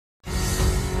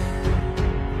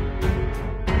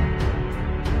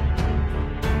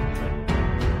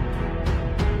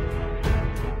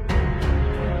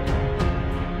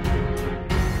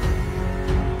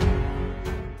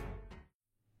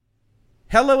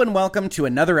Hello and welcome to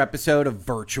another episode of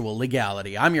Virtual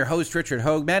Legality. I'm your host, Richard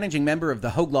Hogue, managing member of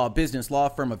the Hogue Law business law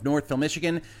firm of Northville,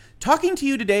 Michigan, talking to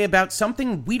you today about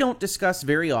something we don't discuss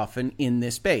very often in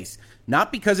this space.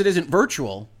 Not because it isn't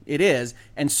virtual, it is,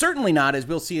 and certainly not, as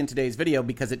we'll see in today's video,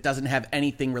 because it doesn't have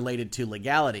anything related to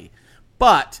legality.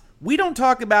 But we don't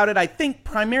talk about it, I think,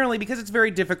 primarily because it's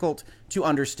very difficult to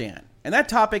understand. And that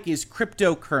topic is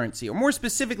cryptocurrency, or more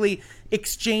specifically,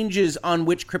 exchanges on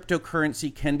which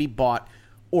cryptocurrency can be bought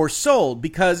or sold,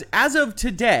 because as of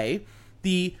today,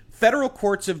 the federal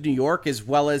courts of New York, as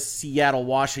well as Seattle,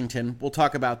 Washington, we'll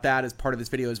talk about that as part of this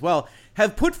video as well,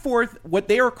 have put forth what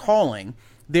they are calling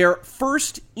their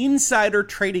first insider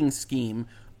trading scheme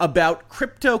about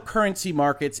cryptocurrency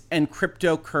markets and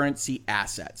cryptocurrency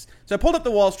assets. So I pulled up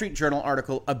the Wall Street Journal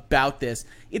article about this.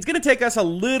 It's going to take us a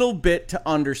little bit to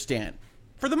understand.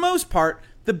 For the most part,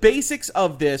 the basics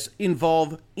of this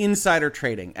involve insider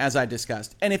trading, as I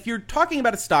discussed. And if you're talking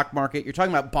about a stock market, you're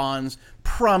talking about bonds,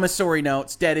 promissory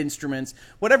notes, debt instruments,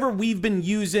 whatever we've been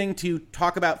using to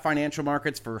talk about financial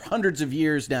markets for hundreds of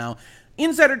years now,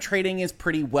 insider trading is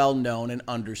pretty well known and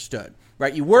understood,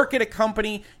 right? You work at a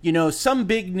company, you know some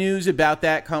big news about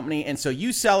that company, and so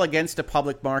you sell against a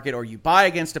public market or you buy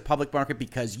against a public market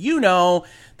because you know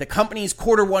the company's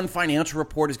quarter one financial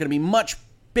report is going to be much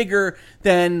bigger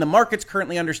than the markets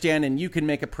currently understand, and you can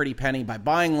make a pretty penny by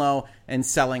buying low and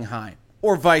selling high,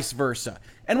 or vice versa.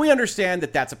 And we understand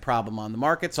that that's a problem on the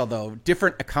markets, although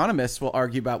different economists will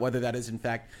argue about whether that is in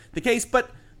fact the case,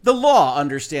 but the law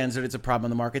understands that it's a problem on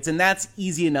the markets, and that's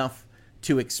easy enough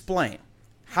to explain.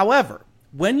 However,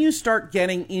 when you start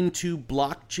getting into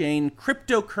blockchain,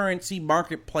 cryptocurrency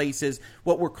marketplaces,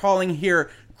 what we're calling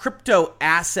here crypto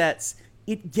assets,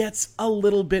 it gets a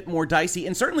little bit more dicey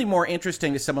and certainly more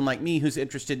interesting to someone like me who's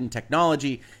interested in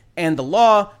technology and the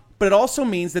law, but it also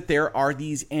means that there are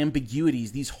these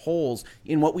ambiguities, these holes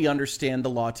in what we understand the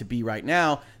law to be right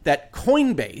now, that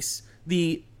Coinbase,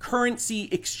 the currency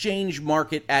exchange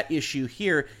market at issue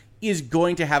here, is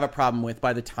going to have a problem with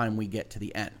by the time we get to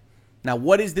the end. Now,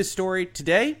 what is this story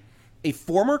today? A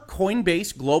former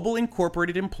Coinbase Global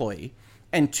Incorporated employee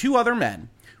and two other men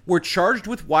were charged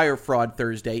with wire fraud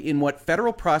Thursday in what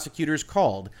federal prosecutors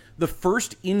called the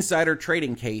first insider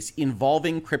trading case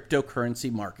involving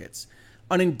cryptocurrency markets.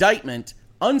 An indictment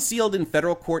unsealed in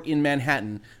federal court in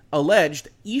Manhattan alleged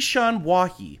Ishan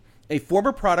Wahi, a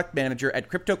former product manager at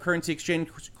cryptocurrency exchange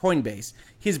Coinbase,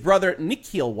 his brother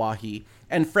Nikhil Wahi,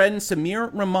 and friend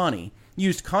Samir Ramani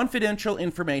used confidential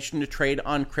information to trade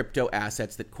on crypto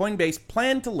assets that Coinbase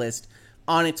planned to list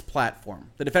on its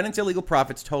platform. The defendant's illegal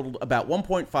profits totaled about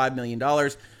 $1.5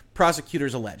 million,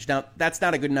 prosecutors allege. Now, that's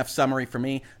not a good enough summary for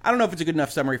me. I don't know if it's a good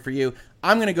enough summary for you.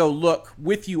 I'm going to go look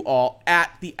with you all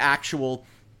at the actual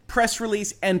press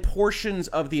release and portions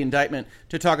of the indictment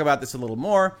to talk about this a little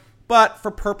more. But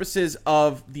for purposes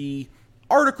of the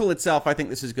article itself, I think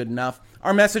this is good enough.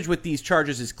 Our message with these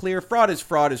charges is clear. Fraud is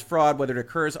fraud is fraud, whether it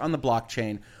occurs on the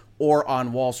blockchain or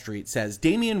on Wall Street, says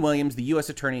Damian Williams, the U.S.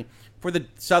 Attorney for the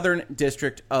Southern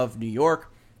District of New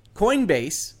York.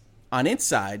 Coinbase, on its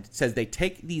side, says they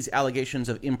take these allegations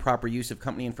of improper use of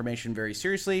company information very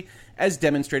seriously, as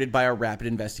demonstrated by a rapid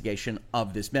investigation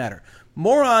of this matter.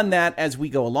 More on that as we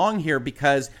go along here,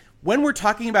 because when we're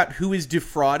talking about who is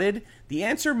defrauded, the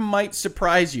answer might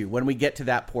surprise you when we get to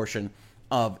that portion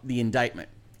of the indictment.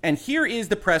 And here is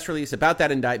the press release about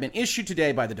that indictment issued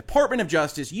today by the Department of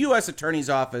Justice, U.S. Attorney's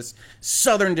Office,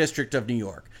 Southern District of New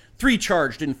York. 3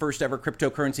 charged in first ever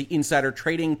cryptocurrency insider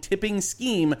trading tipping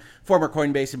scheme. Former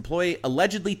Coinbase employee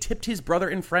allegedly tipped his brother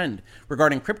and friend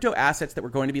regarding crypto assets that were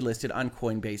going to be listed on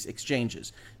Coinbase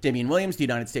exchanges. Damian Williams, the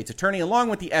United States Attorney, along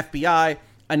with the FBI,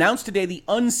 announced today the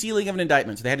unsealing of an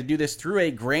indictment. So they had to do this through a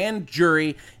grand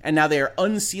jury, and now they are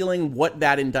unsealing what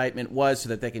that indictment was so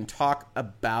that they can talk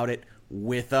about it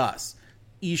with us.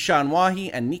 Ishan Wahi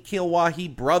and Nikhil Wahi,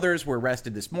 brothers, were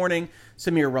arrested this morning.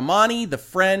 Samir Ramani, the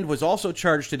friend, was also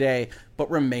charged today, but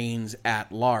remains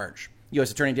at large.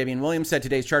 U.S. Attorney Damian Williams said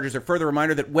today's charges are further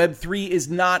reminder that Web3 is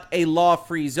not a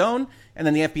law-free zone. And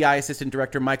then the FBI Assistant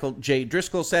Director Michael J.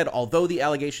 Driscoll said, although the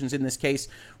allegations in this case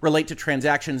relate to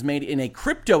transactions made in a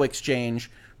crypto exchange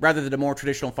rather than a more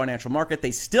traditional financial market,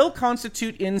 they still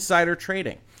constitute insider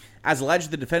trading. As alleged,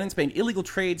 the defendants made illegal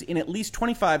trades in at least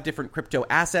 25 different crypto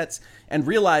assets and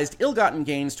realized ill-gotten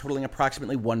gains totaling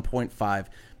approximately $1.5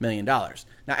 million. Now,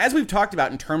 as we've talked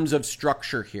about in terms of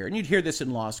structure here, and you'd hear this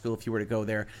in law school if you were to go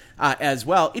there as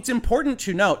well, it's important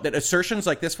to note that assertions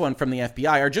like this one from the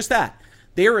FBI are just that.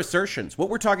 They are assertions. What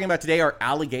we're talking about today are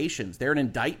allegations. They're an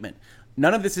indictment.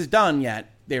 None of this is done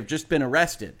yet. They've just been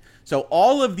arrested. So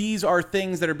all of these are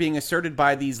things that are being asserted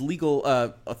by these legal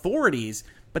authorities,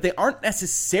 but they aren't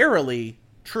necessarily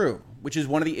true, which is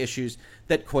one of the issues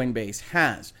that Coinbase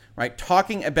has, right?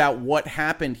 Talking about what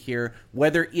happened here,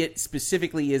 whether it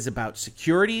specifically is about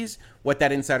securities, what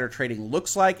that insider trading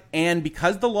looks like, and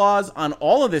because the laws on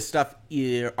all of this stuff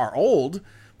are old,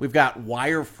 we've got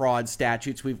wire fraud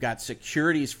statutes, we've got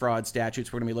securities fraud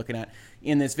statutes we're going to be looking at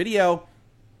in this video.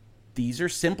 These are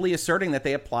simply asserting that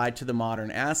they apply to the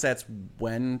modern assets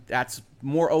when that's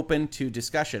more open to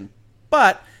discussion.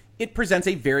 But it presents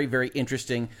a very, very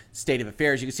interesting state of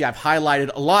affairs. You can see I've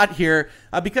highlighted a lot here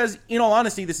because, in all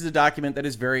honesty, this is a document that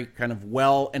is very kind of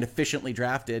well and efficiently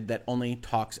drafted that only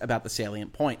talks about the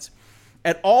salient points.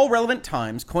 At all relevant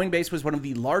times, Coinbase was one of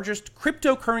the largest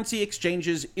cryptocurrency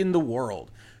exchanges in the world.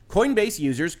 Coinbase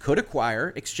users could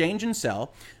acquire, exchange, and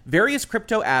sell various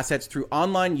crypto assets through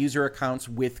online user accounts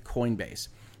with Coinbase.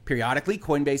 Periodically,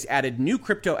 Coinbase added new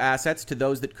crypto assets to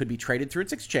those that could be traded through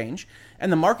its exchange,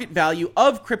 and the market value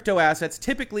of crypto assets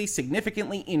typically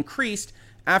significantly increased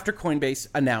after Coinbase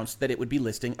announced that it would be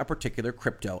listing a particular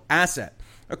crypto asset.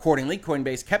 Accordingly,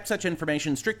 Coinbase kept such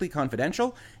information strictly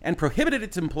confidential and prohibited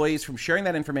its employees from sharing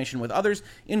that information with others,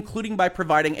 including by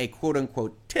providing a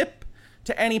quote-unquote tip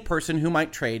to any person who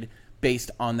might trade based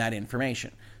on that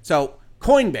information. So,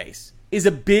 Coinbase is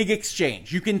a big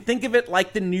exchange. You can think of it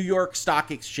like the New York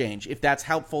Stock Exchange, if that's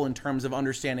helpful in terms of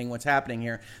understanding what's happening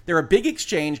here. They're a big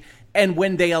exchange, and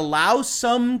when they allow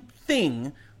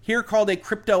something here called a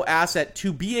crypto asset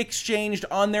to be exchanged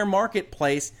on their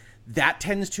marketplace, that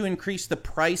tends to increase the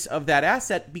price of that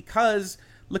asset because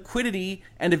liquidity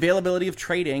and availability of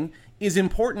trading is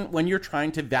important when you're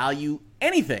trying to value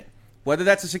anything. Whether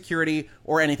that's a security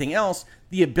or anything else,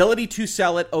 the ability to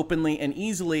sell it openly and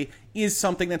easily is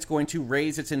something that's going to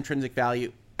raise its intrinsic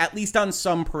value, at least on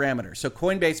some parameters. So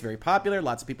Coinbase, very popular.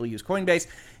 Lots of people use Coinbase.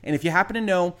 And if you happen to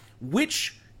know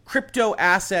which crypto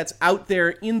assets out there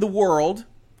in the world,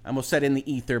 I almost said in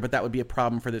the ether, but that would be a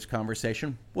problem for this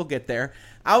conversation. We'll get there.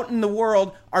 Out in the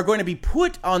world are going to be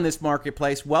put on this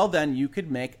marketplace, well, then you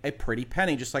could make a pretty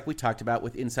penny, just like we talked about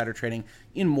with insider trading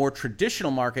in more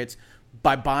traditional markets,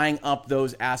 by buying up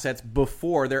those assets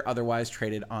before they're otherwise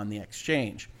traded on the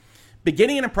exchange.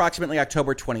 Beginning in approximately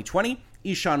October 2020,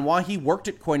 Ishan Wahi worked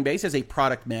at Coinbase as a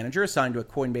product manager assigned to a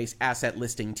Coinbase asset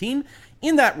listing team.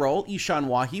 In that role, Ishan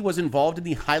Wahi was involved in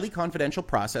the highly confidential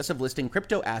process of listing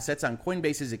crypto assets on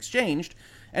Coinbase's exchange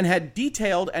and had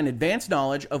detailed and advanced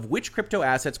knowledge of which crypto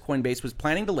assets Coinbase was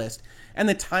planning to list and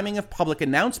the timing of public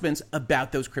announcements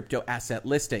about those crypto asset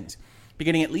listings.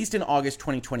 Beginning at least in August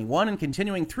 2021 and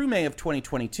continuing through May of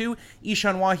 2022,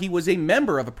 Ishan Wahi was a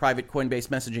member of a private Coinbase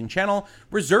messaging channel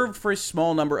reserved for a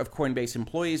small number of Coinbase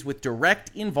employees with direct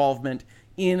involvement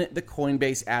in the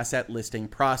Coinbase asset listing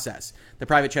process. The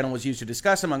private channel was used to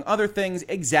discuss, among other things,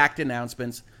 exact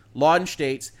announcements, launch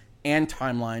dates, and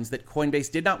timelines that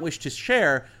Coinbase did not wish to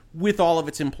share with all of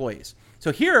its employees.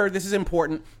 So here, this is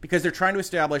important because they're trying to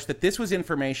establish that this was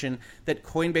information that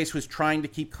Coinbase was trying to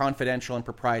keep confidential and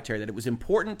proprietary, that it was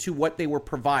important to what they were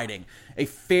providing, a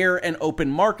fair and open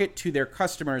market to their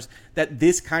customers, that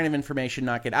this kind of information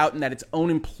not get out and that its own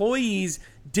employees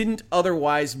didn't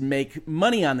otherwise make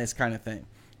money on this kind of thing.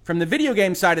 From the video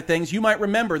game side of things, you might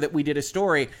remember that we did a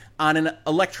story on an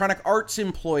Electronic Arts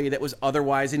employee that was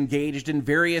otherwise engaged in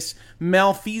various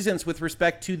malfeasance with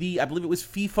respect to the, I believe it was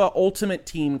FIFA Ultimate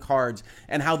Team cards,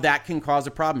 and how that can cause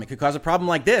a problem. It could cause a problem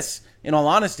like this, in all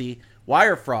honesty,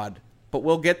 wire fraud, but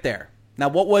we'll get there. Now,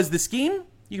 what was the scheme?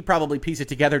 You could probably piece it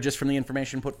together just from the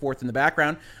information put forth in the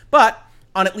background, but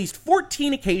on at least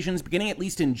 14 occasions, beginning at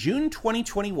least in June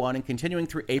 2021 and continuing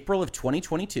through April of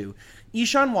 2022,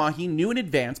 Ishan Wahi knew in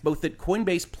advance both that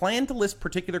Coinbase planned to list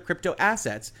particular crypto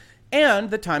assets and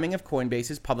the timing of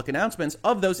Coinbase's public announcements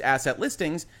of those asset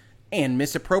listings, and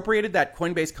misappropriated that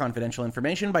Coinbase confidential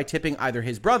information by tipping either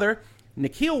his brother,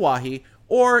 Nikhil Wahi,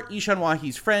 or Ishan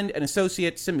Wahi's friend and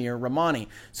associate, Samir Ramani,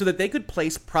 so that they could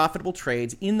place profitable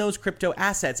trades in those crypto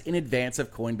assets in advance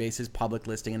of Coinbase's public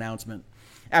listing announcement.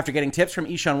 After getting tips from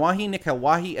Ishan Wahi, Nikhil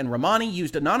Wahi, and Ramani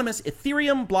used anonymous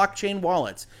Ethereum blockchain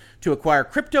wallets to acquire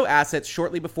crypto assets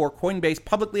shortly before Coinbase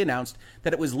publicly announced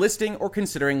that it was listing or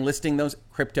considering listing those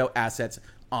crypto assets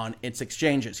on its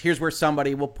exchanges. Here's where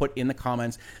somebody will put in the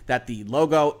comments that the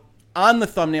logo on the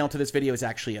thumbnail to this video is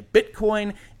actually a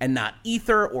Bitcoin and not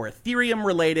Ether or Ethereum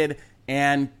related,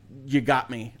 and you got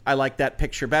me. I like that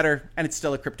picture better, and it's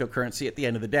still a cryptocurrency at the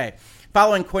end of the day.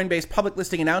 Following Coinbase public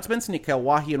listing announcements, Nikhil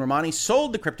Wahi and Ramani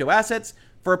sold the crypto assets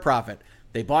for a profit.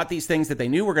 They bought these things that they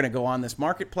knew were going to go on this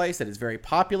marketplace that is very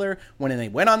popular. When they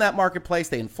went on that marketplace,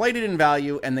 they inflated in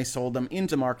value, and they sold them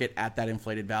into market at that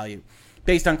inflated value.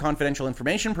 Based on confidential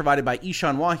information provided by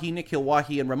Ishan Wahi, Nikhil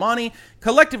Wahi, and Ramani,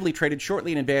 collectively traded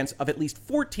shortly in advance of at least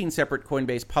 14 separate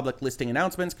Coinbase public listing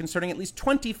announcements concerning at least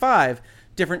 25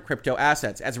 different crypto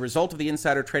assets. As a result of the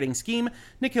insider trading scheme,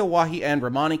 Nikhil Wahi and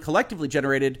Ramani collectively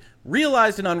generated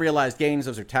realized and unrealized gains,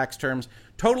 those are tax terms,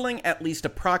 totaling at least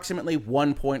approximately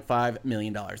 $1.5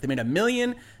 million. They made $1.5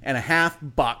 million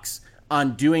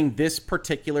on doing this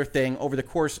particular thing over the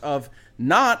course of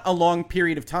not a long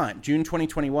period of time. June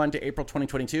 2021 to April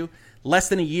 2022, less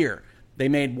than a year. They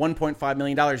made $1.5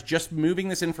 million just moving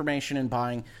this information and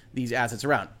buying these assets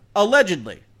around.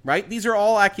 Allegedly, right? These are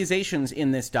all accusations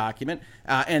in this document,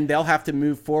 and they'll have to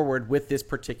move forward with this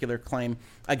particular claim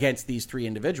against these three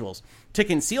individuals. To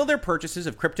conceal their purchases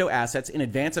of crypto assets in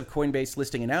advance of Coinbase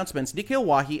listing announcements, Nikhil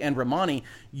Wahi and Ramani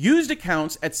used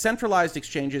accounts at centralized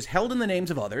exchanges held in the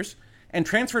names of others, and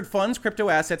transferred funds, crypto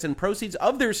assets, and proceeds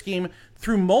of their scheme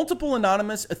through multiple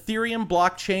anonymous Ethereum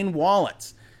blockchain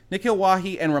wallets. Nikhil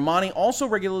Wahi and Ramani also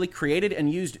regularly created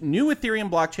and used new Ethereum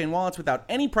blockchain wallets without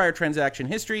any prior transaction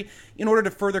history in order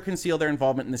to further conceal their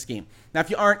involvement in the scheme. Now, if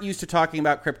you aren't used to talking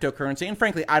about cryptocurrency, and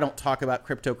frankly, I don't talk about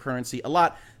cryptocurrency a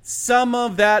lot, some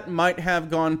of that might have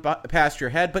gone past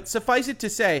your head, but suffice it to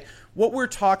say, what we're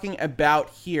talking about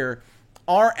here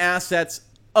are assets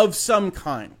of some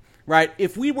kind. Right?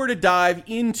 If we were to dive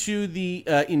into the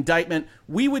indictment,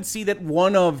 we would see that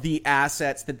one of the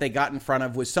assets that they got in front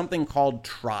of was something called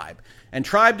Tribe. And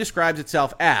Tribe describes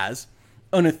itself as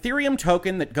an Ethereum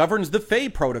token that governs the FEI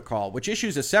protocol, which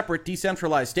issues a separate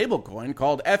decentralized stablecoin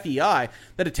called FEI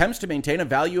that attempts to maintain a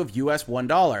value of US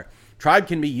 $1. Tribe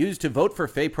can be used to vote for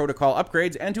FEI protocol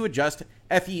upgrades and to adjust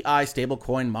FEI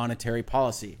stablecoin monetary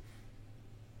policy.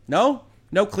 No?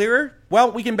 No clearer? Well,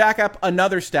 we can back up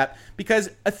another step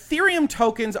because Ethereum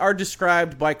tokens are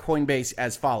described by Coinbase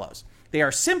as follows. They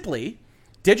are simply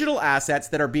digital assets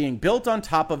that are being built on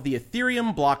top of the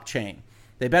Ethereum blockchain.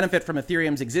 They benefit from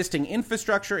Ethereum's existing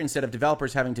infrastructure instead of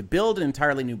developers having to build an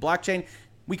entirely new blockchain.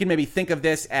 We can maybe think of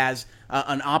this as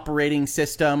an operating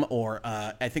system, or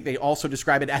I think they also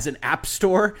describe it as an app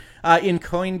store in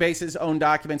Coinbase's own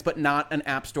documents, but not an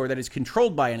app store that is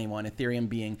controlled by anyone, Ethereum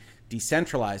being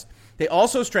decentralized. They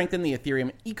also strengthen the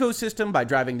Ethereum ecosystem by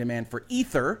driving demand for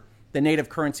Ether, the native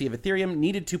currency of Ethereum,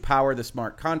 needed to power the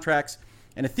smart contracts.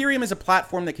 And Ethereum is a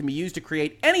platform that can be used to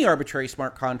create any arbitrary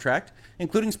smart contract,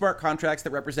 including smart contracts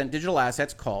that represent digital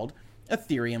assets called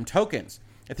Ethereum tokens.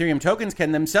 Ethereum tokens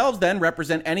can themselves then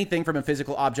represent anything from a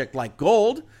physical object like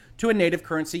gold to a native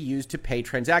currency used to pay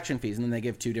transaction fees. And then they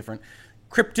give two different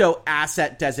crypto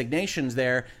asset designations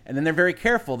there. And then they're very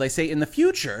careful. They say in the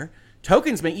future,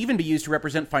 tokens may even be used to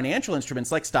represent financial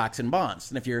instruments like stocks and bonds.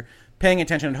 And if you're paying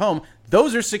attention at home,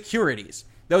 those are securities.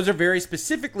 Those are very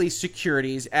specifically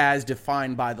securities as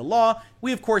defined by the law.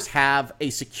 We, of course, have a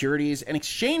Securities and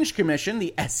Exchange Commission,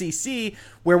 the SEC,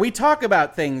 where we talk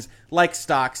about things like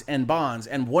stocks and bonds.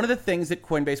 And one of the things that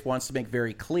Coinbase wants to make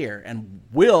very clear, and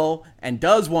will and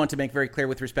does want to make very clear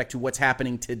with respect to what's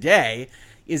happening today,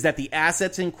 is that the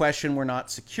assets in question were not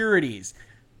securities.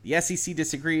 The SEC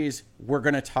disagrees. We're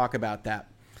going to talk about that.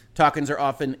 Tokens are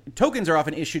often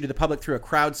issued to the public through a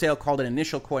crowd sale called an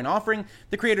initial coin offering.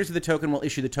 The creators of the token will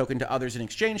issue the token to others in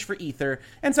exchange for Ether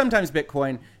and sometimes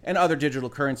Bitcoin and other digital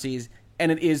currencies. And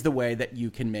it is the way that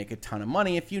you can make a ton of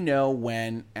money if you know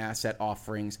when asset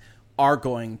offerings are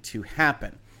going to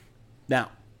happen.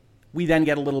 Now, we then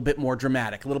get a little bit more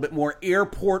dramatic, a little bit more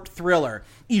airport thriller.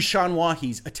 Ishan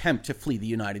Wahi's attempt to flee the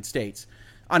United States.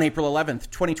 On April 11th,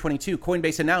 2022,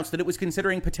 Coinbase announced that it was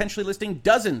considering potentially listing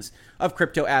dozens of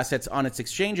crypto assets on its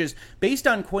exchanges. Based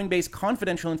on Coinbase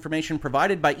confidential information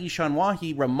provided by Ishan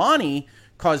Wahi, Ramani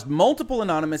caused multiple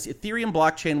anonymous Ethereum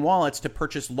blockchain wallets to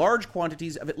purchase large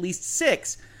quantities of at least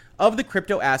 6 of the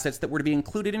crypto assets that were to be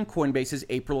included in Coinbase's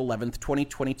April 11th,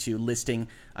 2022 listing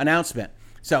announcement.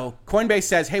 So Coinbase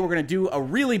says, hey, we're going to do a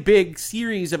really big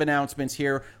series of announcements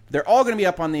here. They're all going to be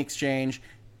up on the exchange.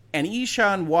 And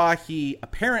Ishan Wahi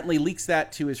apparently leaks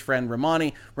that to his friend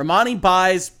Ramani. Ramani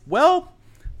buys, well,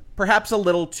 perhaps a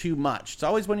little too much. It's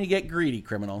always when you get greedy,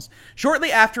 criminals.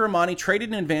 Shortly after Ramani traded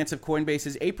in advance of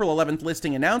Coinbase's April 11th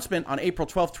listing announcement on April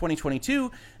 12th, 2022,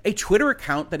 a Twitter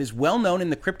account that is well known in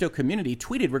the crypto community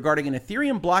tweeted regarding an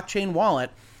Ethereum blockchain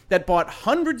wallet that bought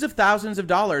hundreds of thousands of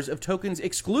dollars of tokens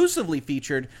exclusively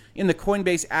featured in the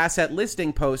Coinbase asset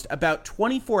listing post about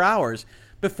 24 hours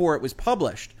before it was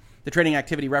published. The trading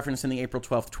activity referenced in the April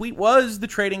 12th tweet was the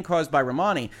trading caused by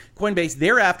Ramani. Coinbase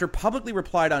thereafter publicly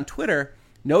replied on Twitter,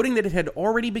 noting that it had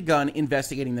already begun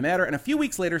investigating the matter, and a few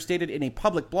weeks later stated in a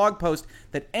public blog post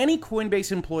that any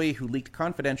Coinbase employee who leaked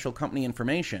confidential company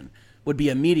information would be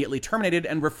immediately terminated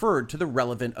and referred to the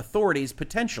relevant authorities,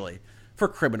 potentially for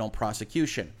criminal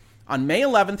prosecution. On May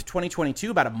 11th,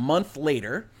 2022, about a month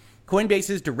later,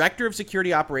 Coinbase's Director of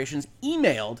Security Operations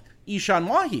emailed Ishan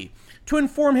Wahi to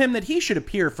inform him that he should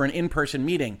appear for an in-person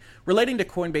meeting relating to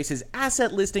Coinbase's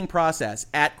asset listing process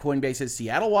at Coinbase's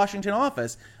Seattle, Washington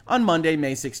office on Monday,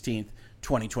 May 16th,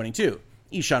 2022.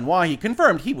 Ishan Wahi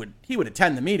confirmed he would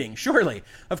attend the meeting, surely.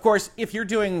 Of course, if you're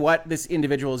doing what this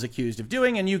individual is accused of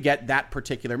doing and you get that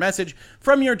particular message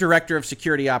from your Director of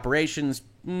Security Operations,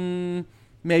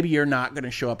 maybe you're not going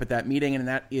to show up at that meeting, and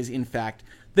that is, in fact,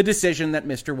 the decision that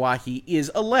Mr. Wahi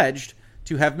is alleged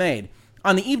to have made.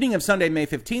 On the evening of Sunday, May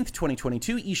 15th,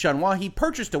 2022, Ishan Wahi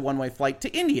purchased a one-way flight to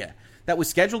India that was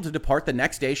scheduled to depart the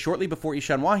next day shortly before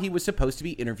Ishan Wahi was supposed to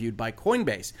be interviewed by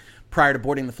Coinbase. Prior to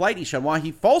boarding the flight, Ishan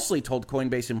Wahi falsely told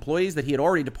Coinbase employees that he had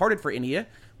already departed for India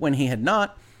when he had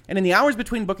not. And in the hours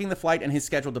between booking the flight and his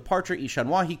scheduled departure, Ishan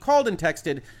Wahi called and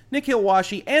texted Nikhil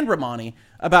Washi and Ramani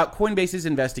about Coinbase's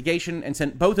investigation and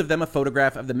sent both of them a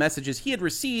photograph of the messages he had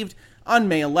received on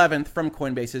May 11th from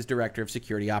Coinbase's Director of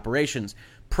Security Operations.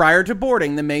 Prior to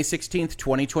boarding the May 16th,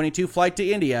 2022 flight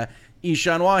to India,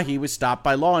 Ishan Wahi was stopped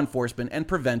by law enforcement and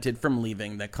prevented from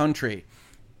leaving the country.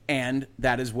 And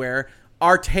that is where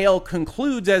our tale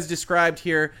concludes, as described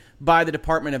here by the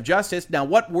Department of Justice. Now,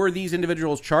 what were these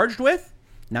individuals charged with?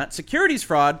 Not securities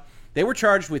fraud. They were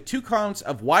charged with 2 counts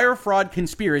of wire fraud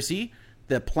conspiracy,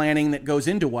 the planning that goes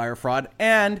into wire fraud,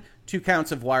 and 2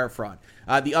 counts of wire fraud.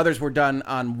 The others were done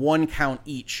on 1 count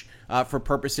each for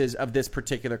purposes of this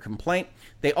particular complaint.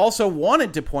 They also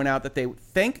wanted to point out that they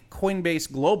thank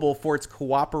Coinbase Global for its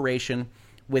cooperation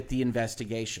with the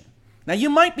investigation. Now, you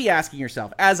might be asking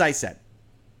yourself, as I said,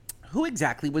 who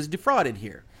exactly was defrauded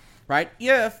here? Right?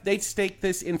 If they stake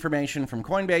this information from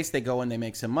Coinbase, they go and they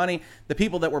make some money. The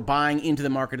people that were buying into the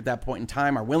market at that point in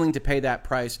time are willing to pay that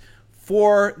price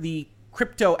for the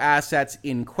crypto assets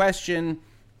in question.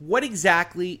 What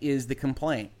exactly is the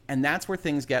complaint? And that's where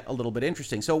things get a little bit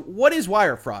interesting. So what is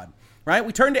wire fraud? Right?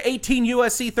 We turn to 18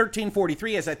 U.S.C.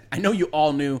 1343, as I know you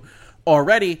all knew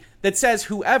already, that says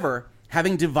whoever,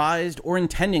 having devised or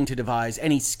intending to devise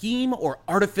any scheme or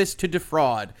artifice to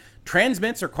defraud,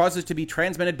 transmits or causes to be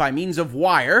transmitted by means of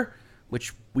wire,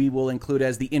 which we will include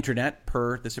as the internet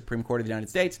per the Supreme Court of the United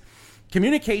States,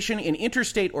 communication in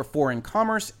interstate or foreign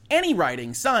commerce, any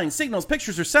writing, signs, signals,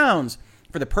 pictures, or sounds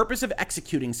for the purpose of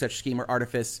executing such scheme or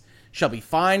artifice shall be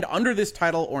fined under this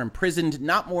title or imprisoned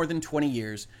not more than 20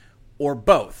 years, or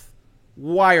both.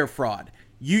 Wire fraud.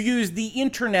 You use the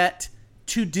internet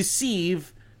to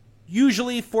deceive,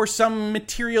 usually for some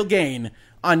material gain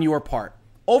on your part.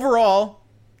 Overall,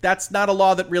 that's not a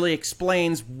law that really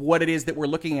explains what it is that we're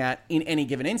looking at in any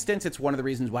given instance. It's one of the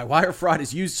reasons why wire fraud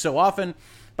is used so often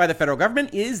by the federal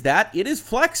government, is that it is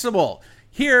flexible.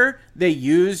 Here, they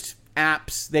used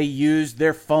apps, they used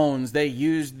their phones, they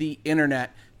used the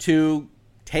internet to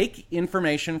take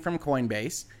information from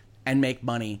Coinbase and make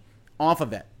money off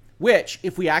of it, which,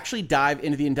 if we actually dive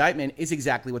into the indictment, is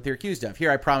exactly what they're accused of.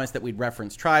 Here, I promised that we'd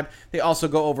reference Tribe. They also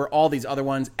go over all these other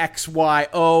ones,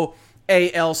 XYO,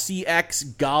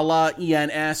 ALCX, Gala,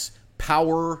 ENS,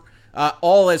 Power,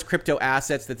 all as crypto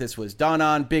assets that this was done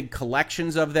on, big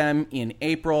collections of them in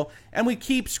April. And we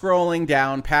keep scrolling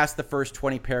down past the first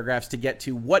 20 paragraphs to get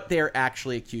to what they're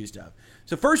actually accused of.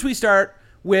 So first we start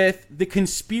with the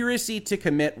conspiracy to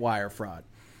commit wire fraud.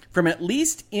 From at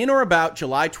least in or about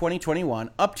July 2021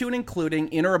 up to and including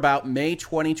in or about May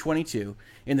 2022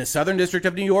 in the Southern District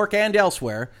of New York and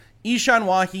elsewhere, Ishan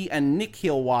Wahi and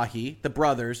Nikhil Wahi, the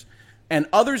brothers, and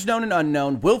others known and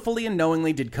unknown, willfully and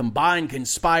knowingly did combine,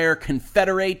 conspire,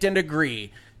 confederate, and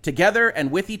agree together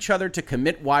and with each other to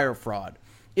commit wire fraud.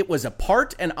 It was a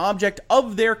part and object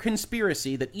of their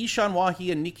conspiracy that Ishan Wahi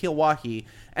and Nikhil Wahi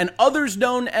and others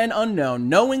known and unknown,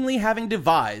 knowingly having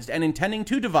devised and intending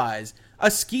to devise a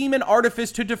scheme and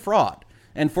artifice to defraud,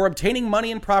 and for obtaining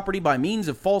money and property by means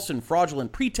of false and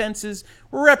fraudulent pretenses,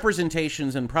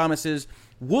 representations, and promises,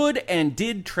 would and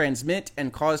did transmit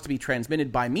and cause to be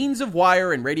transmitted by means of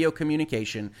wire and radio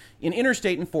communication in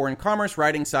interstate and foreign commerce,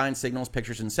 writing, signs, signals,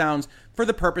 pictures, and sounds for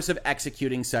the purpose of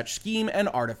executing such scheme and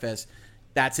artifice.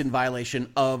 That's in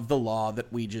violation of the law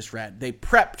that we just read. They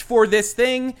prepped for this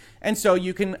thing, and so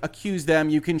you can accuse them,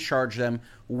 you can charge them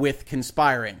with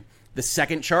conspiring. The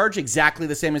second charge, exactly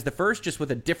the same as the first, just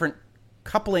with a different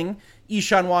coupling,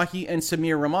 Ishan Wahi and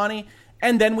Samir Ramani,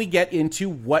 and then we get into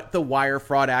what the wire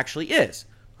fraud actually is.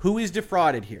 Who is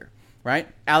defrauded here, right?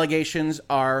 Allegations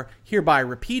are hereby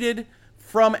repeated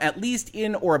from at least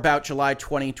in or about July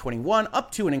 2021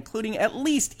 up to and including at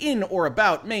least in or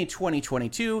about May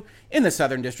 2022 In the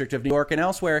Southern District of New York and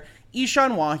elsewhere,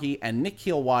 Ishan Wahi and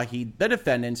Nikhil Wahi, the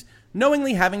defendants,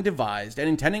 knowingly having devised and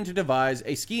intending to devise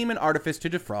a scheme and artifice to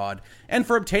defraud, and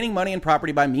for obtaining money and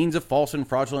property by means of false and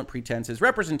fraudulent pretenses,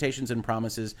 representations, and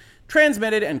promises,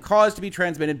 transmitted and caused to be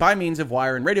transmitted by means of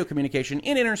wire and radio communication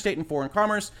in interstate and foreign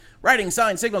commerce, writing,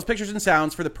 signs, signals, pictures, and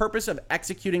sounds for the purpose of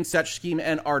executing such scheme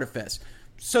and artifice.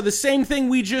 So the same thing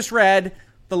we just read.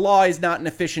 The law is not an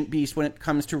efficient beast when it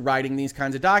comes to writing these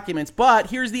kinds of documents,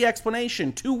 but here's the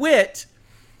explanation. To wit,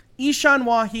 Ishan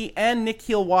Wahi and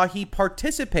Nikhil Wahi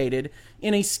participated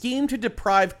in a scheme to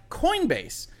deprive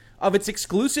Coinbase of its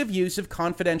exclusive use of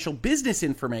confidential business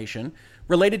information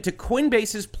related to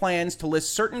Coinbase's plans to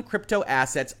list certain crypto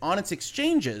assets on its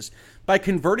exchanges by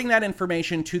converting that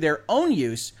information to their own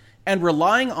use and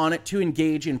relying on it to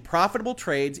engage in profitable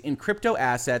trades in crypto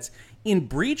assets in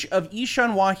breach of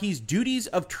Ishan Wahi's duties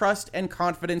of trust and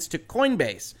confidence to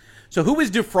Coinbase. So who was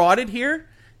defrauded here?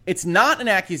 It's not an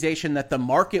accusation that the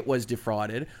market was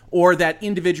defrauded or that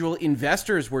individual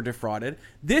investors were defrauded.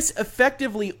 This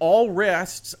effectively all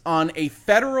rests on a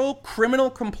federal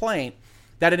criminal complaint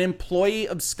that an employee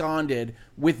absconded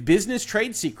with business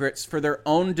trade secrets for their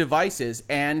own devices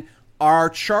and are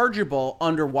chargeable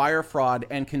under wire fraud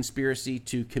and conspiracy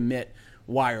to commit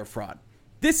wire fraud.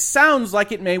 This sounds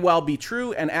like it may well be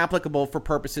true and applicable for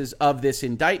purposes of this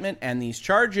indictment and these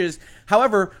charges.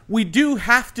 However, we do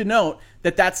have to note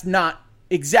that that's not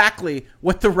exactly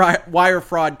what the wire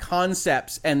fraud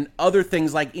concepts and other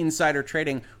things like insider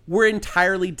trading were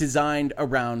entirely designed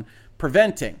around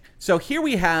preventing. So here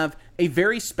we have a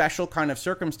very special kind of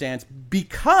circumstance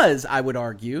because, I would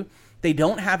argue, they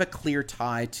don't have a clear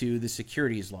tie to the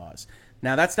securities laws.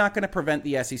 Now, that's not going to prevent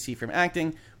the SEC from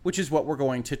acting, which is what we're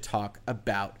going to talk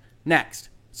about next.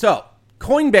 So,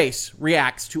 Coinbase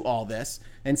reacts to all this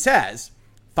and says,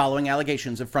 following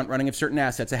allegations of front-running of certain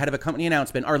assets ahead of a company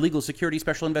announcement, our legal, security,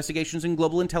 special investigations, and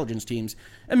global intelligence teams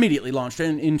immediately launched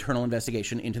an internal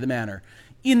investigation into the matter.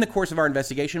 In the course of our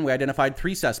investigation, we identified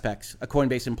 3 suspects, a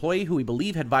Coinbase employee who we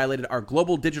believe had violated our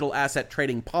global digital asset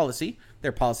trading policy,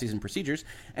 their policies and procedures,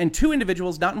 and 2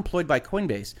 individuals not employed by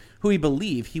Coinbase who we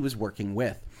believe he was working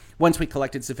with. Once we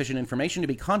collected sufficient information to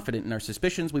be confident in our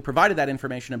suspicions, we provided that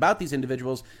information about these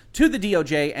individuals to the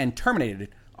DOJ and terminated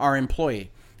our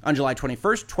employee. On July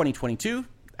 21st, 2022,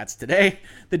 that's today,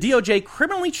 the DOJ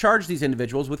criminally charged these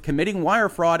individuals with committing wire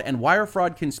fraud and wire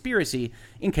fraud conspiracy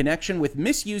in connection with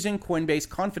misusing Coinbase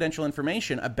confidential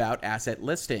information about asset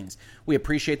listings. We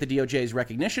appreciate the DOJ's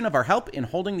recognition of our help in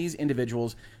holding these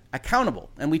individuals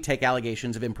accountable, and we take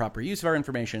allegations of improper use of our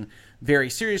information very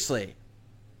seriously.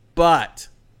 But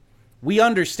we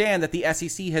understand that the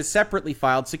SEC has separately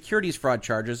filed securities fraud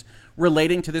charges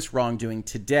relating to this wrongdoing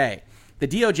today. The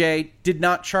DOJ did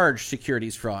not charge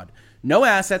securities fraud. No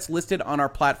assets listed on our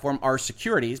platform are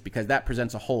securities because that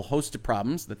presents a whole host of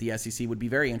problems that the SEC would be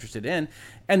very interested in.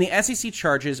 And the SEC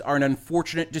charges are an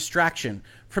unfortunate distraction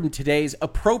from today's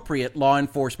appropriate law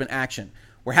enforcement action.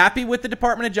 We're happy with the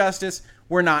Department of Justice.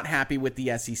 We're not happy with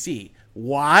the SEC.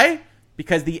 Why?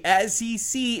 Because the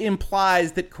SEC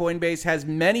implies that Coinbase has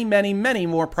many, many, many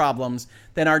more problems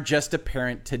than are just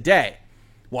apparent today.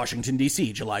 Washington,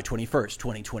 D.C., July 21st,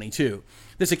 2022.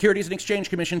 The Securities and Exchange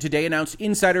Commission today announced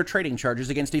insider trading charges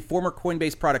against a former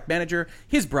Coinbase product manager,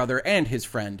 his brother, and his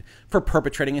friend for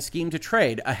perpetrating a scheme to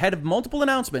trade ahead of multiple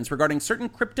announcements regarding certain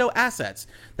crypto assets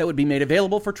that would be made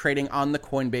available for trading on the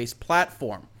Coinbase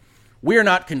platform. We are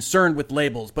not concerned with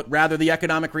labels, but rather the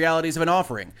economic realities of an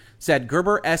offering, said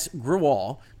Gerber S.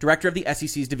 Grewal, director of the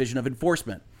SEC's Division of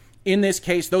Enforcement. In this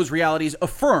case, those realities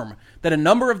affirm that a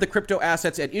number of the crypto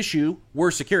assets at issue were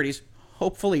securities,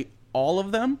 hopefully all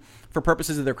of them, for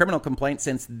purposes of their criminal complaint,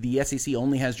 since the SEC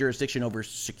only has jurisdiction over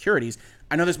securities.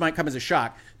 I know this might come as a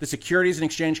shock. The Securities and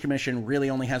Exchange Commission really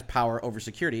only has power over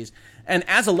securities. And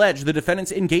as alleged, the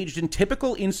defendants engaged in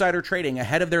typical insider trading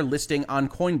ahead of their listing on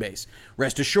Coinbase.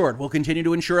 Rest assured, we'll continue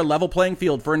to ensure a level playing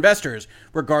field for investors,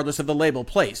 regardless of the label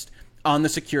placed on the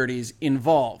securities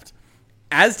involved.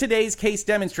 As today's case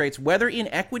demonstrates, whether in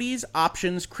equities,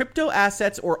 options, crypto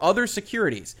assets, or other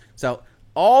securities. So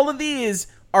all of these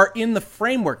are in the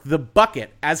framework, the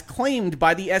bucket, as claimed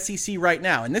by the SEC right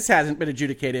now. And this hasn't been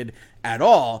adjudicated at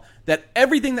all, that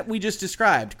everything that we just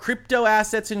described, crypto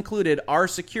assets included, are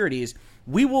securities.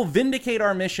 We will vindicate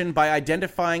our mission by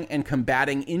identifying and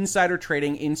combating insider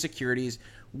trading in securities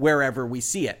wherever we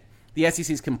see it. The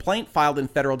SEC's complaint, filed in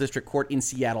federal district court in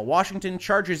Seattle, Washington,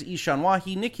 charges Ishan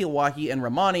Wahi, Nikhil Wahi, and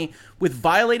Ramani with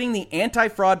violating the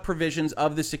anti-fraud provisions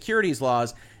of the securities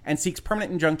laws and seeks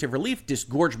permanent injunctive relief,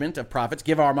 disgorgement of profits,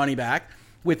 give our money back,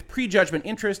 with prejudgment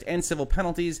interest and civil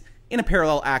penalties In a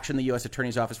parallel action, the U.S.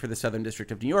 Attorney's Office for the Southern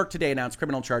District of New York today announced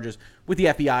criminal charges with the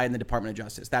FBI and the Department of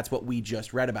Justice. That's what we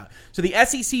just read about. So the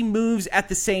SEC moves at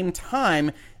the same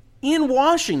time in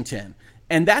Washington,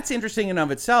 and that's interesting in and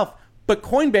of itself, but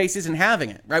Coinbase isn't having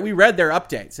it, right? We read their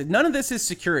updates, and none of this is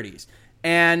securities,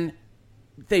 and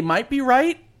they might be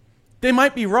right, they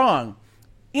might be wrong.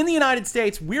 In the United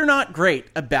States, we're not great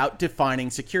about defining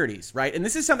securities, right? And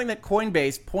this is something that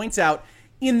Coinbase points out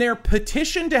in their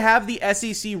petition to have the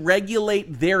SEC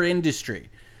regulate their industry,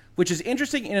 which is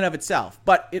interesting in and of itself,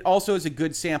 but it also is a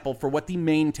good sample for what the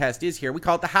main test is here. We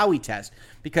call it the Howey test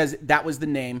because that was the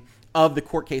name of the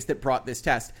court case that brought this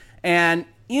test. And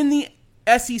in the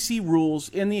SEC rules,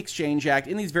 in the Exchange Act,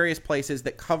 in these various places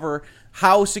that cover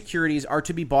how securities are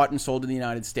to be bought and sold in the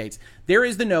United States, there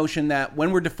is the notion that when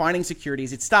we're defining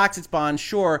securities, it's stocks, it's bonds,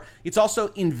 sure, it's also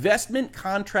investment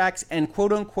contracts and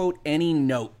quote-unquote any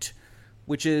note,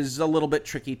 which is a little bit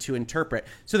tricky to interpret.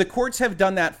 So the courts have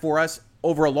done that for us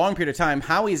over a long period of time.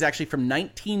 Howey is actually from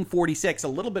 1946, a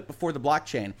little bit before the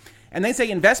blockchain. And they say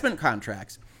investment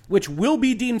contracts, which will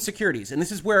be deemed securities, and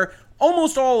this is where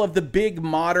almost all of the big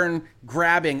modern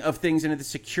grabbing of things into the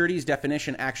securities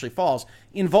definition actually falls,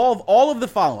 involve all of the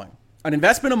following. An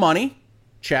investment of money,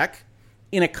 check.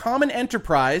 In a common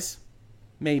enterprise,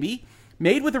 maybe.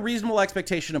 Made with a reasonable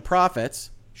expectation of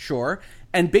profits, sure.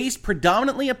 And based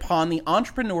predominantly upon the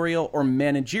entrepreneurial or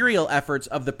managerial efforts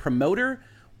of the promoter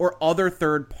or other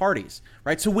third parties,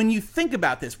 right? So when you think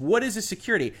about this, what is a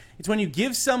security? It's when you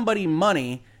give somebody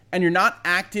money and you're not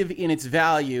active in its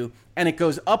value, and it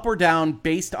goes up or down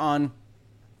based on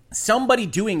somebody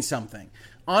doing something,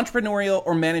 entrepreneurial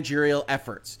or managerial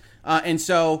efforts. And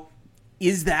so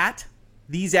is that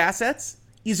these assets?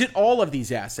 Is it all of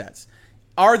these assets?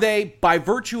 Are they, by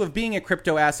virtue of being a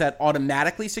crypto asset,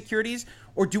 automatically securities?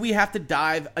 Or do we have to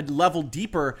dive a level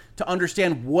deeper to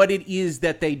understand what it is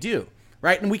that they do,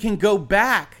 right? And we can go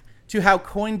back to how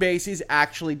Coinbase is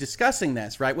actually discussing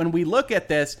this, right? When we look at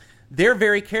this, they're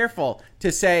very careful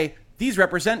to say these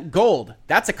represent gold.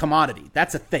 That's a commodity.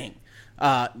 That's a thing.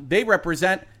 They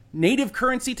represent native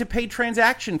currency to pay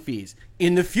transaction fees.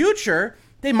 In the future,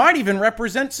 they might even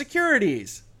represent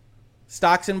securities,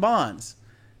 stocks and bonds.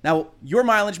 Now, your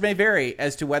mileage may vary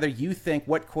as to whether you think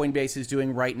what Coinbase is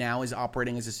doing right now is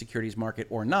operating as a securities market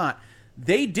or not.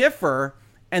 They differ,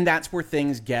 and that's where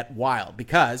things get wild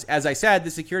because, as I said,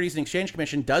 the Securities and Exchange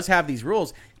Commission does have these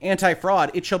rules. Anti-fraud,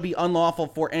 it shall be unlawful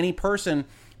for any person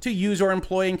to use or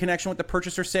employ in connection with the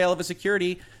purchase or sale of a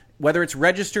security, whether it's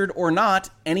registered or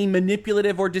not, any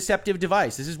manipulative or deceptive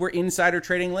device. This is where insider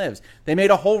trading lives. They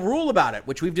made a whole rule about it,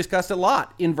 which we've discussed a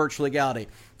lot in Virtual Legality,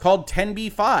 called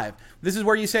 10b-5. This is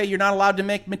where you say you're not allowed to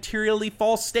make materially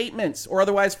false statements or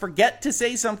otherwise forget to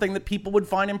say something that people would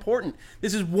find important.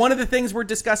 This is one of the things we're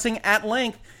discussing at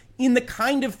length in the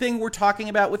kind of thing we're talking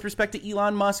about with respect to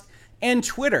Elon Musk and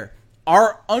Twitter.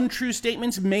 Are untrue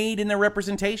statements made in their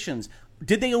representations?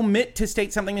 Did they omit to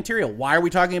state something material? Why are we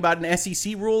talking about an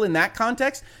SEC rule in that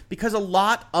context? Because a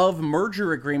lot of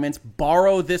merger agreements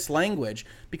borrow this language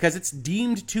because it's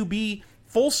deemed to be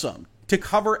fulsome, to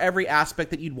cover every aspect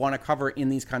that you'd want to cover in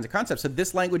these kinds of concepts. So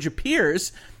this language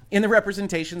appears in the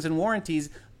representations and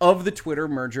warranties of the Twitter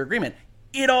merger agreement.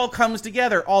 It all comes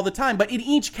together all the time. But in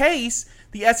each case,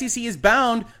 the SEC is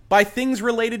bound by things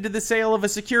related to the sale of a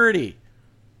security.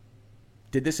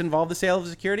 Did this involve the sale of a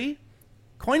security?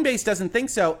 Coinbase doesn't think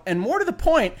so. And more to the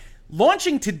point,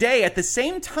 launching today at the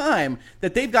same time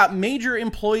that they've got major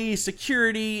employee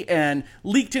security and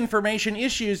leaked information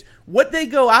issues, what they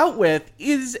go out with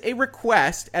is a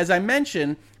request, as I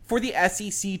mentioned, for the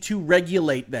SEC to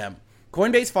regulate them.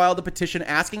 Coinbase filed a petition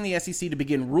asking the SEC to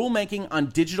begin rulemaking on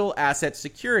digital asset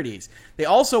securities. They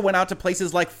also went out to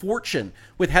places like Fortune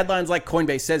with headlines like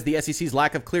Coinbase says the SEC's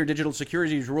lack of clear digital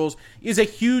securities rules is a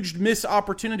huge missed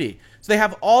opportunity. So they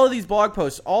have all of these blog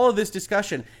posts, all of this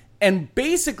discussion. And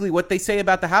basically what they say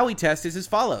about the Howey test is as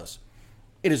follows.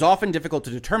 It is often difficult to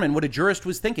determine what a jurist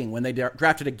was thinking when they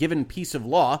drafted a given piece of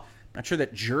law. Not sure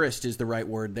that jurist is the right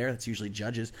word there. That's usually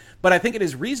judges. But I think it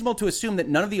is reasonable to assume that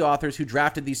none of the authors who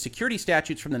drafted these security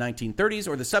statutes from the 1930s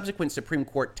or the subsequent Supreme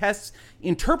Court tests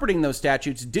interpreting those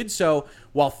statutes did so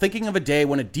while thinking of a day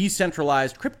when a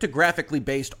decentralized, cryptographically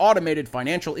based automated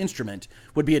financial instrument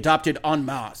would be adopted en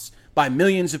masse by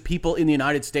millions of people in the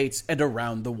United States and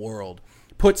around the world.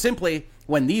 Put simply,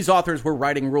 when these authors were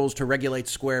writing rules to regulate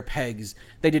square pegs,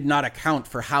 they did not account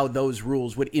for how those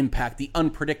rules would impact the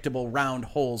unpredictable round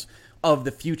holes of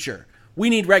the future.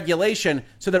 We need regulation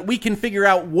so that we can figure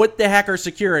out what the heck are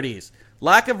securities.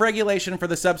 Lack of regulation for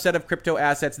the subset of crypto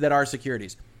assets that are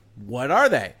securities. What are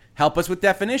they? Help us with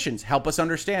definitions. Help us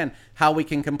understand how we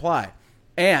can comply.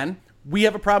 And we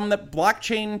have a problem that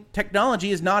blockchain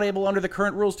technology is not able under the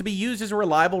current rules to be used as a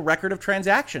reliable record of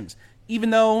transactions, even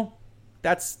though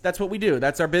that's what we do.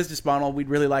 That's our business model. We'd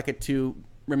really like it to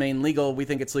remain legal. We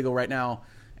think it's legal right now.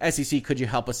 SEC, could you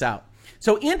help us out?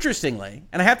 So interestingly,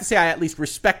 and I have to say I at least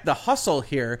respect the hustle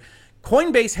here,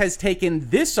 Coinbase has taken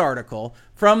this article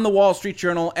from the Wall Street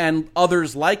Journal and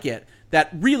others like it that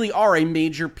really are a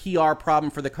major PR problem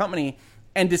for the company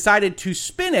and decided to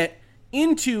spin it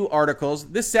into articles.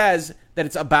 This says that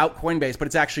it's about Coinbase, but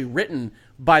it's actually written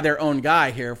by their own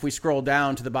guy here. If we scroll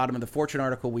down to the bottom of the Fortune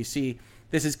article, we see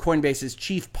this is Coinbase's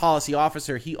chief policy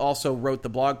officer. He also wrote the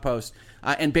blog post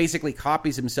and basically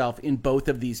copies himself in both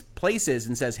of these places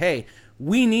and says, hey,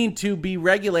 we need to be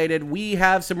regulated. We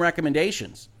have some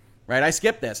recommendations, right? I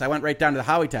skipped this. I went right down to the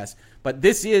Howey test. But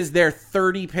this is their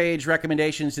 30-page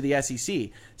recommendations to the SEC,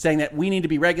 saying that we need to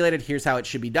be regulated. Here's how it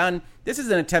should be done. This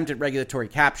is an attempt at regulatory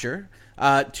capture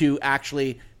to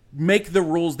actually make the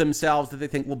rules themselves that they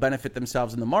think will benefit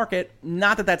themselves in the market.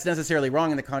 Not that that's necessarily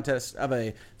wrong in the context of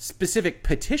a specific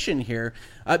petition here,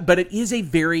 but it is a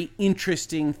very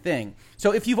interesting thing.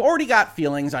 So if you've already got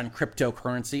feelings on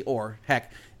cryptocurrency or,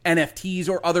 heck, NFTs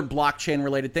or other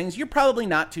blockchain-related things, you're probably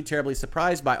not too terribly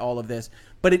surprised by all of this.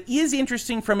 But it is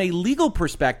interesting from a legal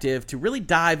perspective to really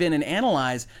dive in and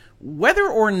analyze whether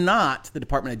or not the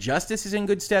Department of Justice is in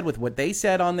good stead with what they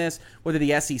said on this, whether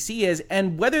the SEC is,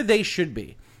 and whether they should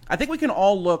be. I think we can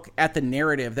all look at the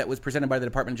narrative that was presented by the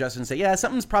Department of Justice and say, yeah,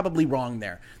 something's probably wrong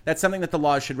there. That's something that the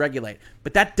laws should regulate.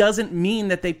 But that doesn't mean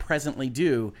that they presently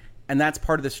do. And that's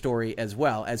part of the story as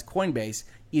well, as Coinbase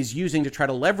is using to try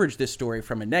to leverage this story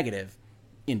from a negative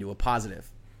into a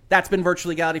positive. That's been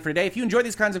Virtual Legality for today. If you enjoy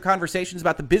these kinds of conversations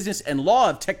about the business and law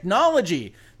of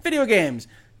technology, video games,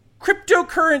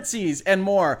 cryptocurrencies, and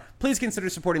more, please consider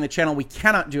supporting the channel. We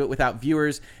cannot do it without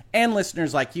viewers and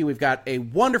listeners like you. We've got a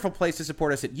wonderful place to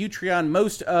support us at Utreon.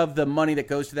 Most of the money that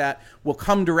goes to that will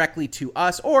come directly to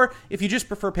us. Or if you just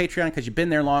prefer Patreon because you've been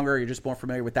there longer, you're just more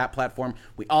familiar with that platform,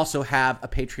 we also have a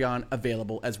Patreon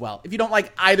available as well. If you don't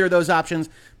like either of those options,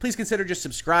 please consider just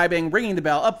subscribing, ringing the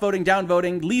bell, upvoting,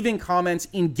 downvoting, leaving comments,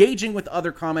 engaging with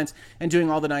other comments, and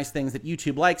doing all the nice things that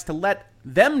YouTube likes to let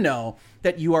them know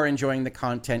that you are enjoying the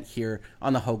content here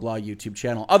on the Hogue Law YouTube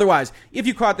channel. Otherwise, if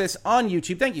you caught this on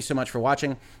YouTube, thank you so much for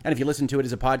watching. And if you listen to it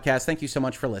as a podcast, thank you so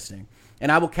much for listening.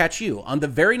 And I will catch you on the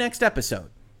very next episode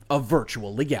of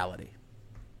Virtual Legality.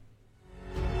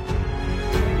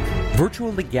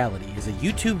 Virtual Legality is a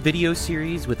YouTube video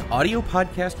series with audio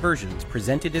podcast versions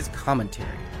presented as commentary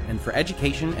and for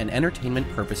education and entertainment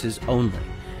purposes only.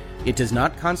 It does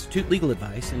not constitute legal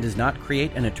advice and does not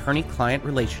create an attorney-client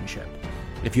relationship.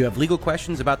 If you have legal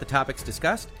questions about the topics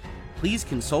discussed, please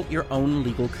consult your own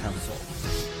legal counsel.